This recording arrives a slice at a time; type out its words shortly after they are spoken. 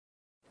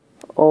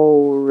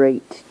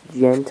Alright,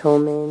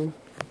 gentlemen,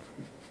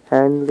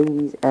 and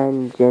ladies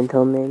and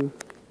gentlemen,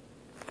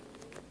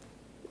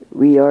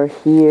 we are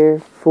here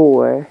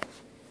for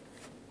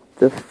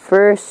the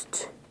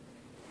first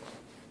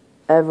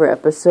ever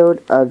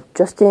episode of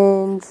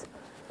Justin's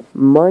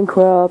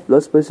Minecraft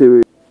Let's Play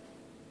series.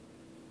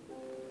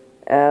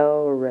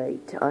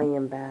 Alright, I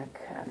am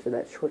back after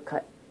that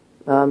shortcut.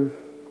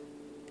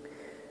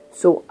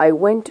 So I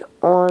went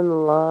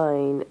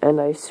online and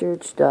I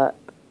searched up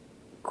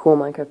cool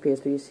Minecraft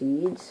PS3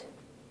 seeds.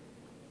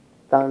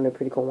 Found a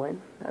pretty cool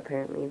one.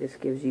 Apparently this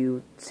gives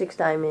you 6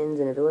 diamonds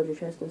and a villager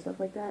chest and stuff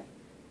like that.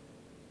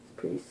 It's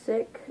pretty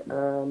sick. As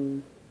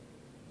you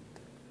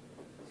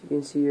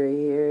can see right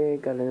here,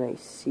 got a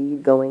nice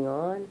seed going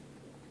on.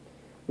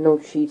 No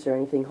cheats or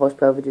anything. Host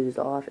privileges is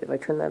off. If I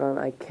turn that on,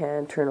 I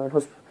can turn on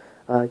host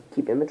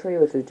keep inventory,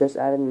 which was just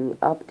added in the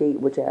update,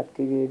 which I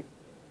updated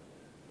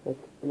like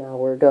an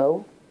hour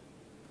ago.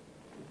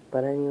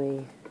 But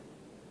anyway,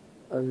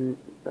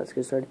 let's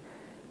get started.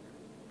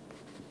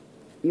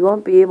 You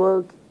won't be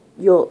able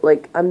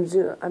to,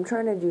 I'm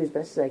trying to do as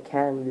best as I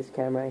can with this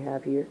camera I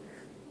have here.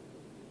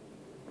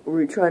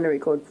 We're trying to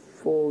record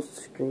full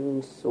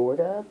screen sort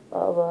of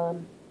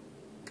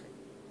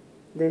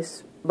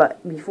this,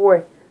 but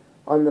before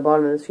on the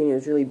bottom of the screen it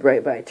was really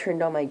bright, but I turned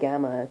down my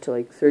gamma to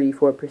like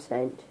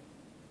 34%.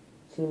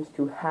 Seems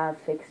to have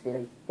fixed it,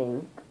 I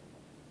think.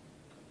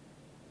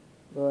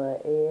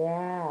 But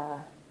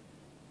yeah.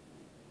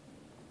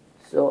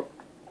 So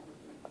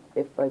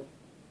if I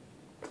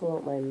pull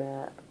out my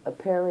map,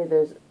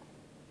 apparently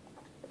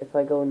if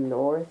I go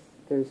north,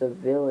 there's a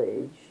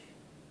village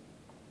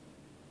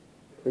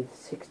with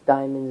 6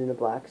 diamonds in a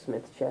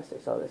blacksmith chest.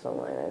 I saw this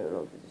online. I don't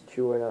know if this is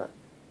true or not.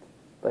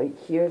 But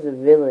here's a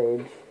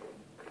village.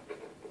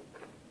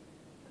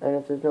 And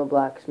if there's no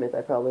blacksmith,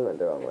 I probably went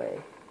the wrong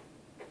way.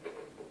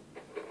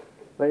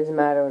 But it doesn't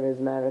matter. It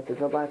doesn't matter. If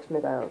there's no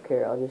blacksmith, I don't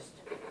care. I'll just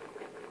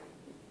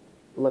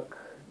look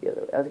the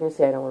other way. I was going to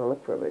say I don't want to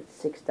look for it, but it's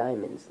 6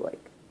 diamonds. Like,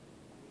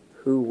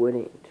 who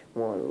wouldn't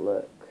want to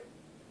look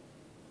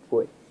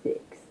for 6?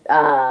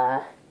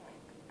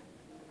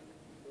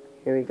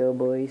 Here we go,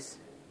 boys.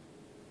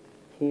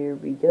 Here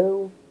we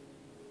go.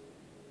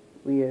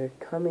 We are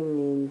coming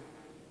in.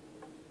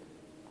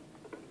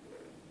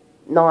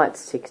 Not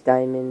 6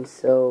 diamonds,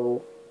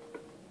 so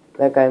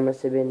that guy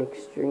must have been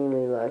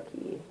extremely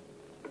lucky.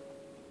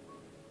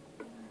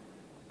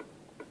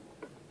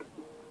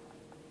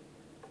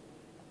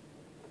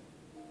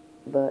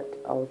 But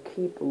I'll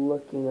keep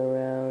looking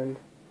around.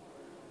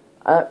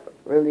 I don't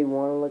really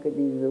want to look at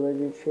these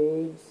villager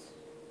trades,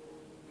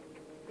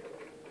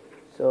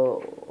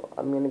 so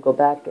I'm going to go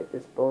back at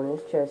this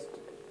bonus chest.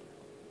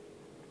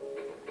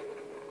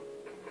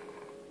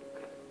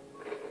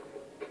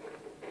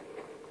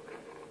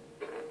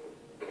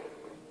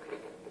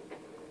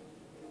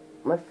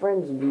 My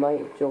friends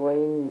might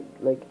join,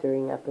 like,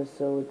 during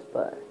episodes,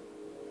 but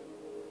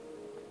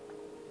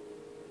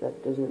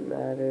that doesn't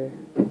matter.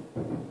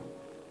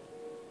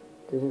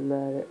 Doesn't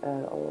matter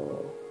at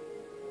all.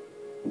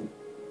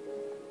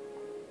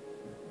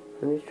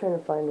 I'm just trying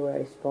to find where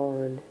I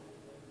spawned.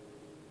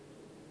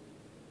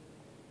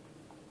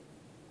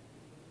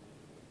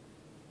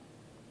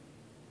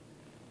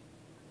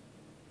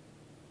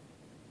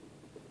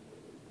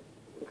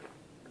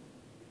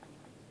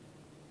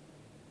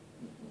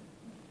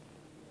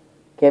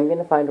 Okay, I'm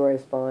gonna find where I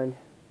spawned.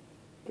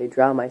 Okay,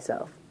 draw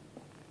myself.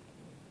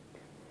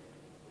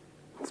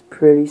 It's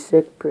pretty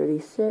sick,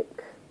 pretty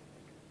sick.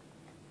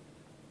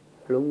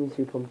 Hello,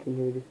 Mr.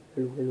 Pumpkinhead.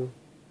 Hello, hello.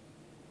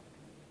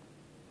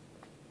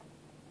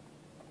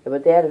 Yeah,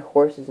 but they added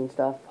horses and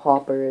stuff,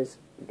 hoppers,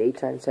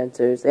 daytime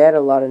sensors. They added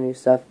a lot of new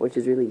stuff, which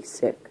is really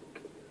sick.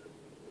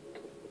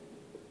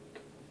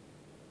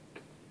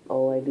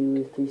 All I do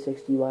is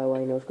 360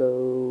 YY no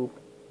scope.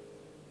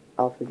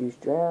 Alpha juice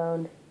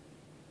drowned.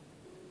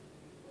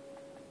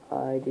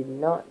 I did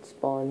not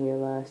spawn here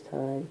last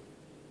time.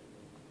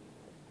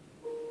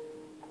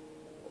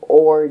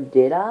 Or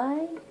did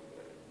I?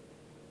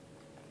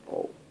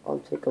 Oh, I'll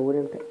take a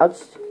wooden pick.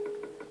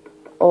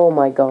 Oh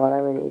my god,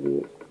 I'm an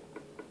idiot.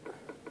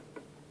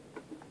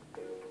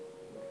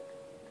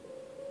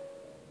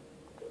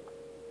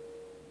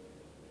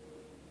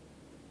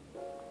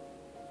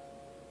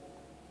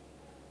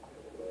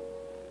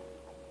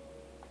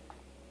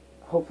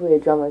 Hopefully I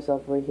draw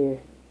myself right here.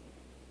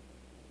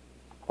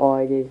 Oh,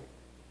 I did.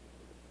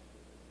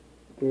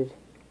 Good.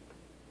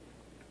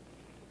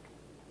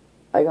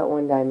 I got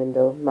 1 diamond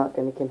though. Not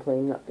gonna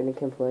complain, not gonna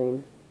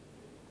complain.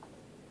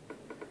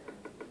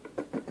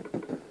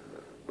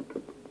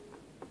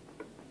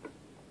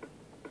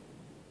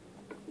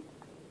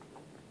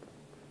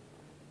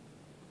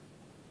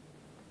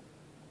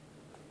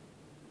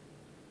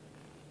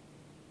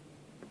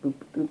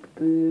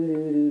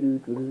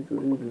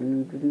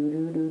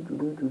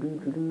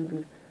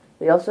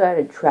 They also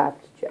added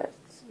trapped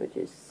chests, which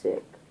is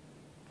sick.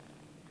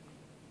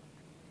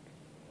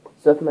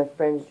 So if my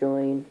friends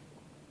join,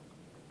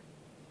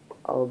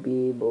 I'll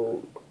be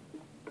able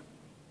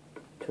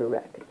to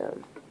wreck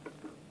them.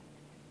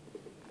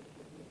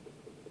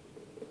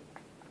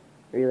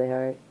 really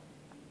hard.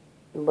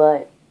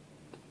 But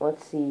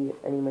let's see.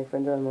 Any of my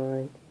friends are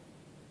online.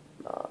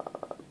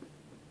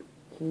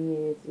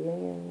 Kids,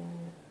 yeah.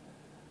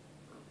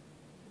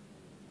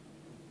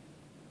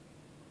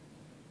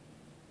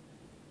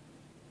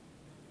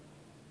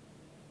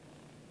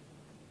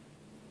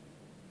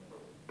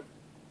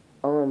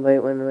 I'll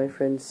invite one of my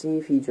friends, see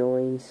if he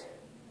joins.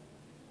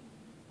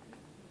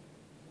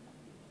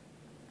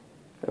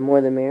 The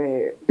more the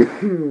merrier.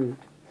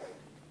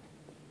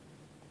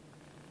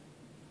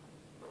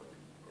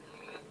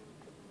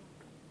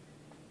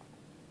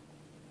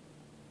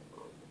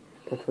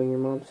 That's what your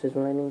mom says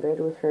when I'm in bed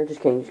with her.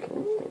 Just kidding.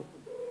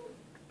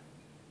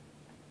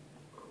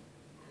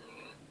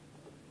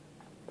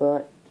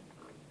 But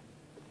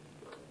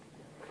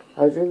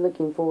I was really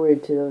looking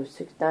forward to those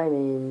 6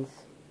 diamonds.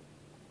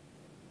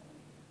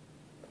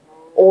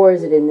 Or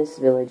is it in this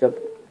village up?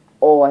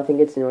 Oh, I think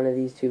it's in one of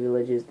these 2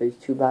 villages. There's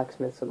 2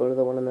 blacksmiths. I'll go to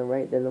the one on the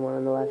right, then the one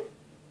on the left.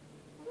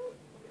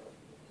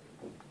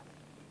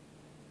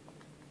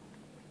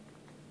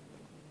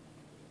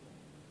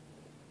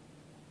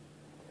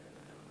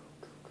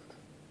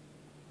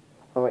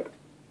 Alright.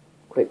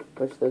 Quick,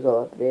 push those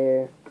all up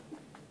there.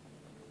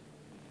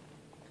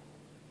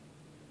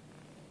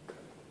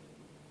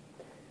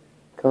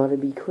 Gotta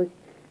be quick.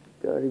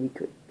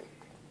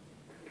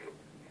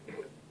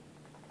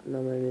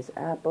 Number this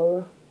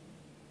apple.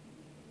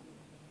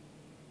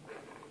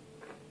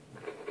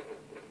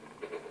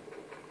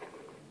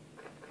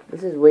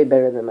 This is way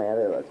better than my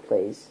other Let's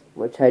Plays,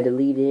 which I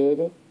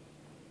deleted.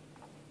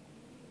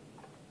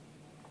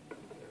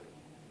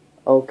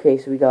 Okay,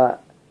 so we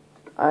got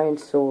iron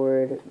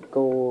sword,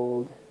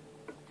 gold.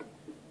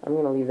 I'm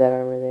gonna leave that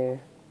armor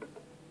there.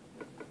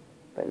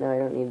 But now I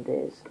don't need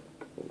this.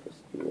 Let me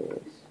just do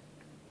this.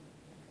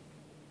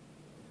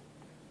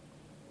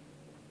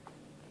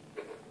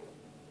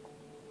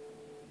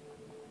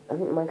 I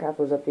think Minecraft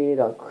was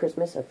updated on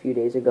Christmas a few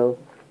days ago.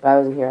 But I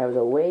wasn't here, I was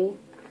away.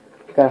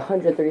 Got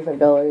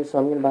 $135, so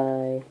I'm gonna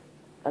buy,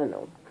 I don't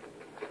know,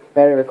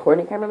 better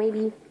recording camera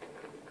maybe?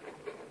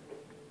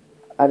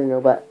 I don't know,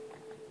 but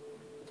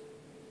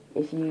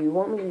if you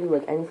want me to do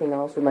like anything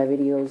else with my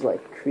videos,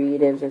 like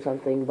creatives or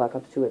something, Black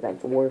Ops 2,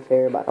 Advanced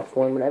Warfare, Black Ops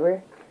 1,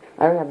 whatever.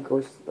 I don't have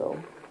ghosts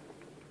though.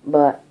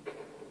 But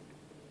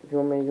if you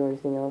want me to do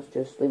anything else,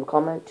 just leave a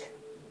comment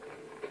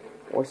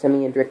or send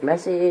me a direct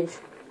message.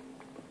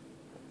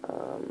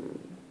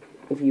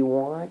 If you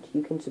want,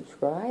 you can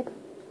subscribe.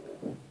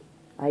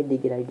 I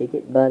dig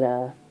it, but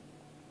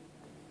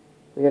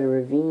we got a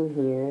ravine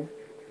here,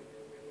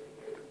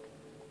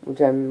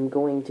 which I'm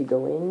going to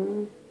go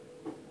in.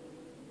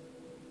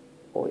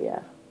 Oh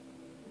yeah,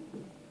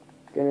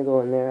 gonna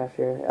go in there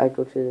after I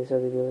go to this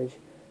other village.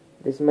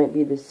 This might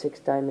be the 6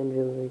 diamond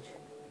village.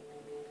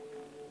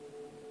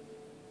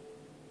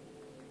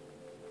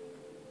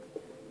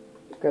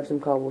 Let's grab some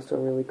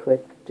cobblestone really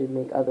quick to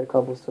make other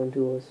cobblestone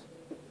tools.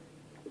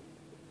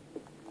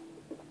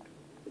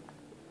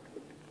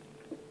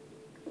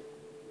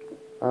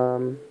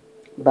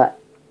 But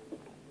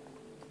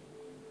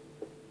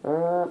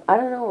I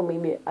don't know,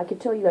 maybe I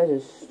could tell you guys a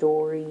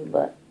story,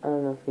 but I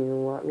don't know if you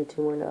want me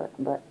to or not,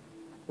 but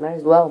might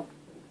as well.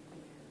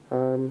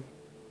 I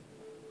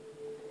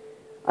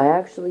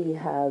actually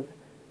have,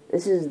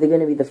 this is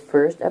gonna be the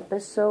first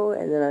episode,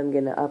 and then I'm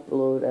gonna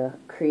upload a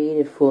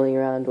creative fooling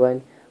around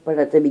one, but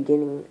at the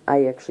beginning,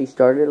 I actually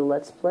started a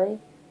Let's Play,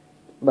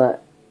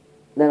 but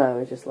then I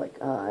was just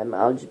like,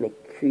 I'll just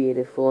make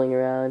creative fooling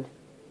around.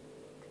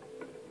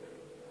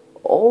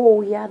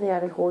 Oh, yeah, they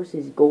added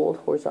horses. Gold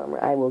horse armor.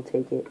 I will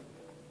take it.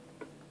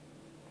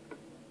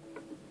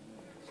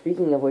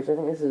 Speaking of which, I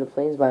think this is a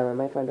plains biome. I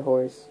might find a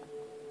horse.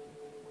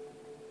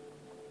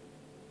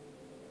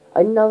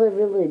 Another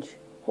village.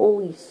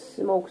 Holy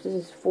smokes, this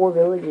is 4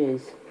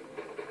 villages.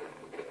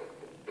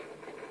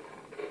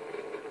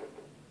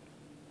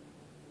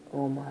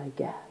 Oh my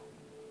god.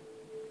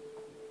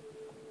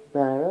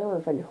 Man, I really want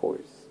to find a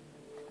horse.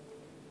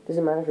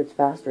 Doesn't matter if it's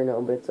fast or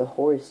no, but it's a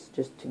horse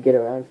just to get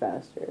around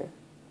faster.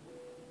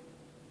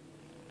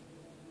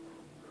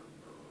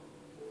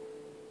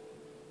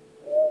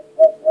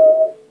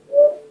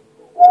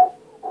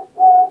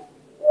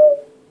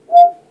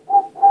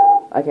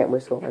 I can't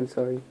whistle, I'm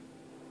sorry.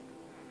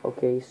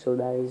 Okay, so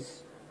that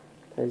is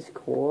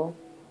cool.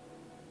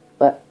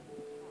 But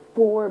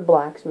 4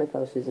 blacksmith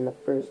houses in the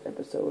first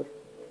episode.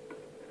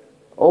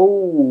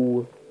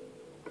 Oh,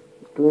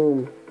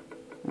 boom.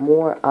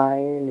 More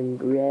iron and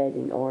bread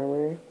and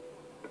armor.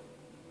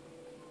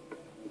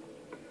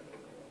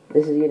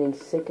 This is getting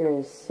sicker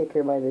and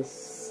sicker by the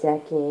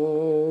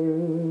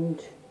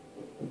second.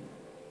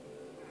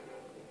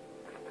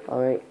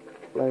 Alright,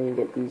 let me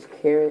get these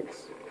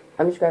carrots.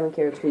 I'm just grabbing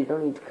carrots because you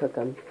don't need to cook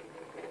them.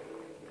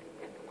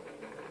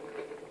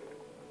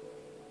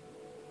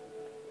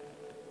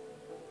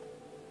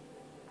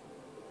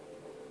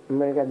 I'm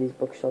gonna grab these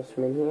bookshelves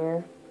from in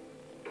here.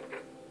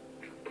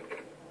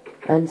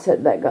 And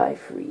set that guy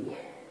free.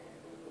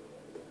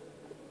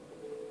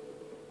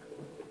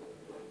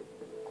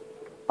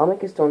 I'll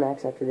make a stone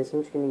axe after this.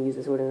 I'm just gonna use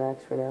this wooden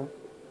axe for now.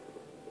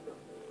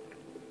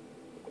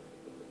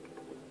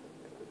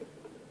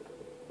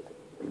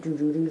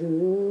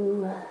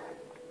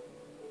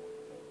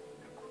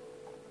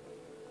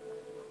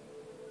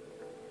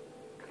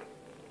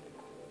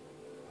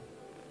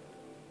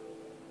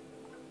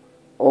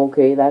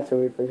 Okay, that's a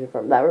weird place to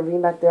farm. That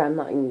ravine back there, I'm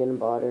not even gonna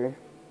bother.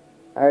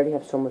 I already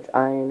have so much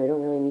iron, I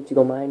don't really need to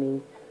go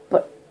mining.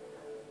 But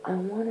I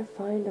want to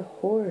find a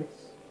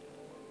horse.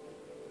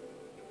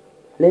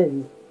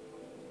 Lily.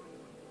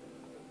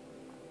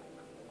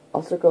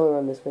 I'll circle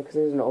around this way because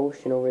there's an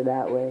ocean over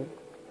that way.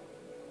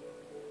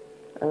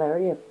 And I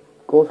already have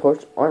gold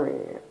horse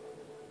armor.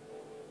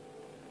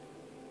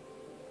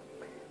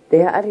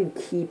 They added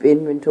keep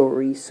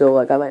inventory, so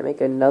like I might make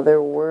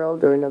another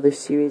world or another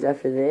series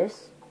after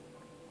this.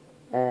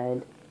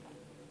 And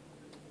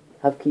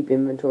have keep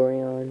inventory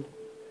on.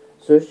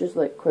 So it's just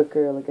like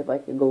quicker, like if I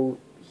could go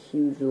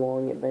huge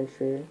long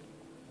adventure,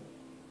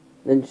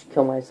 then just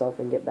kill myself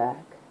and get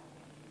back.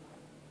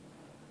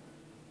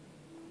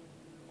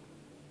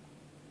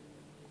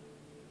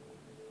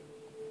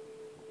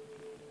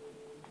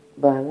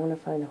 But I want to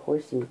find a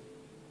horsey.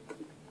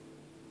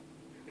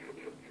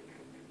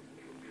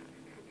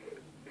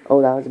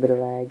 Oh, that was a bit of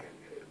lag.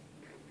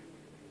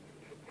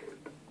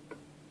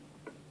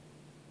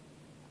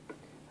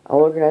 I'll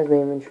organize my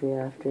inventory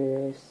after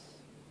this.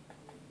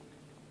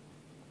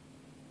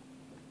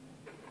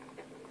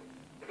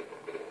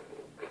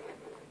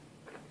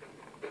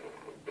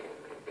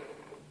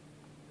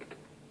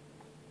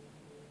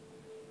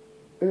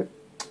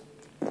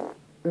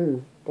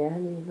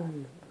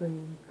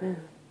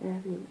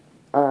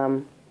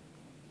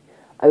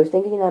 I was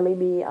thinking that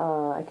maybe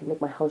I could make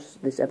my house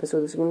this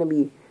episode. This is going to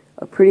be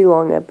a pretty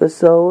long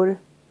episode.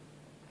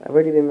 I've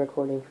already been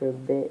recording for a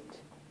bit.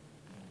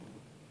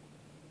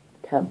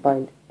 Can't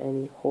find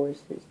any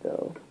horses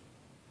though.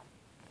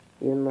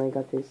 Even though I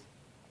got this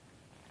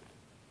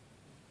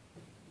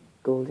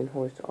golden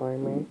horse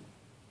armor.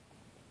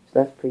 So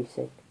that's pretty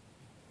sick.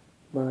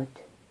 But,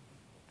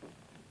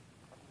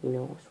 you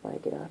know,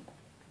 swag it up.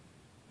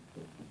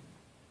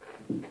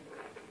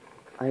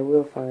 I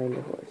will find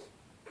a horse.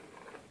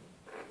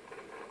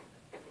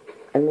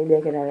 And maybe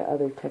I could add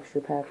other texture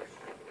packs.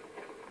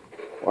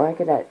 Or I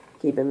could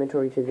keep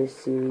inventory to this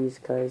series,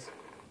 because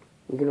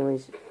you can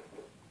always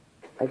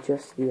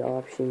adjust the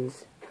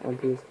options on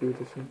PS3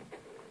 edition.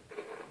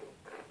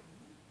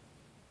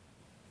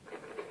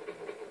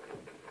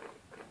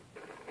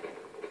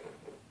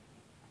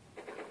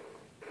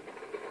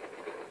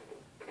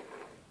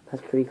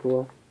 That's pretty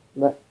cool.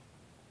 But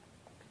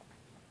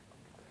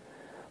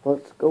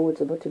let's go.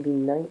 It's about to be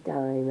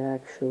nighttime,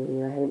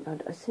 actually. I haven't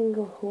found a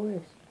single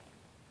horse.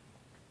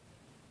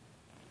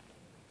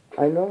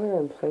 I know they're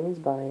in plains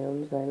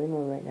biomes, but I'm in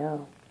one right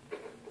now.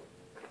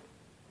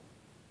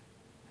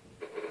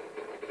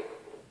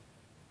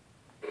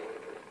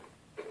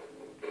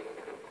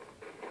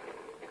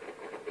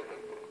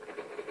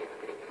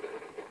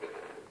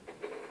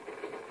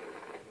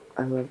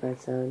 I love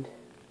that sound.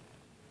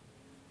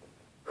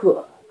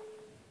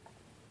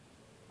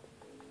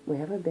 Wait,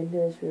 have I been to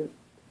this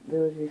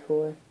village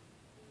before?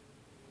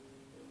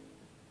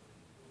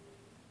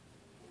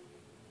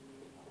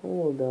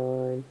 Hold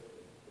on.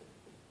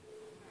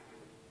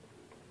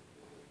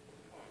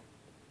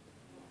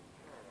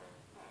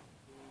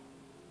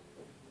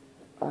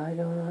 I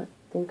do not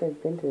think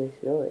I've been to this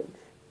village.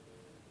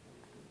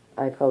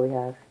 I probably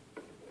have.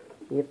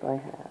 Yep, I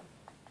have.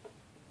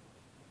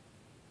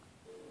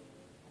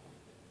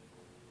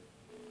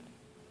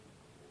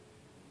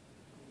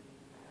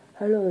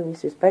 Hello,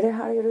 Mr. Spider,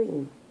 how are you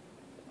doing?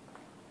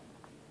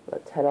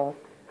 Let's head off.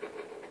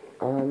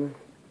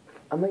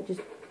 I might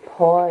just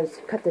pause,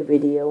 cut the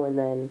video, and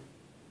then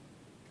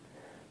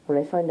when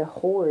I find a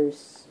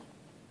horse,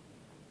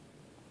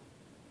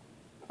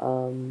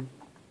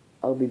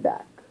 I'll be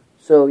back.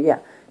 So yeah,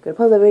 gonna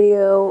pause the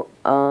video,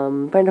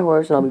 find a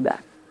horse, and I'll be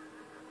back.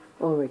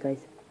 Alright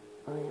guys,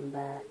 I am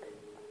back.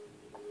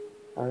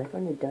 I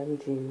found a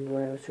dungeon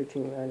where I was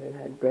searching around and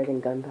had bread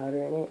and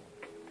gunpowder in it.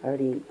 I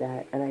already ate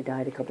that, and I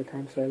died a couple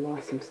times, so I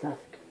lost some stuff.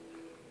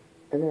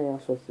 And then I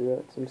also threw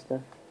out some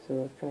stuff, so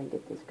let's try and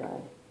get this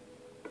guy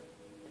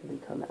to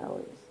become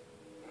ours.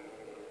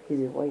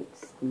 He's a white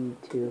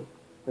steed too,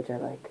 which I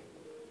like.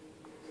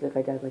 See, like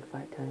I died like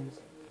 5 times.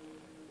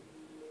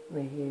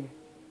 Right here.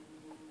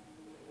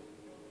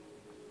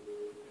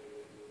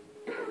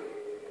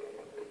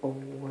 Oh,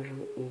 what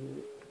an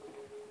idiot.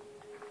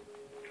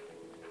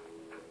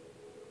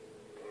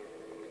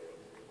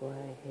 Boy,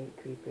 I hate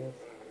creepers.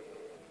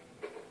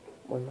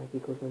 1 like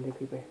equals 1 to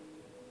creeper.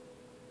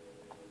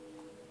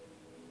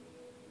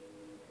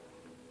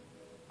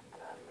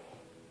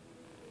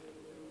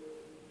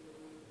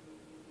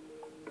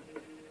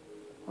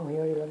 Oh, he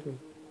already loves me.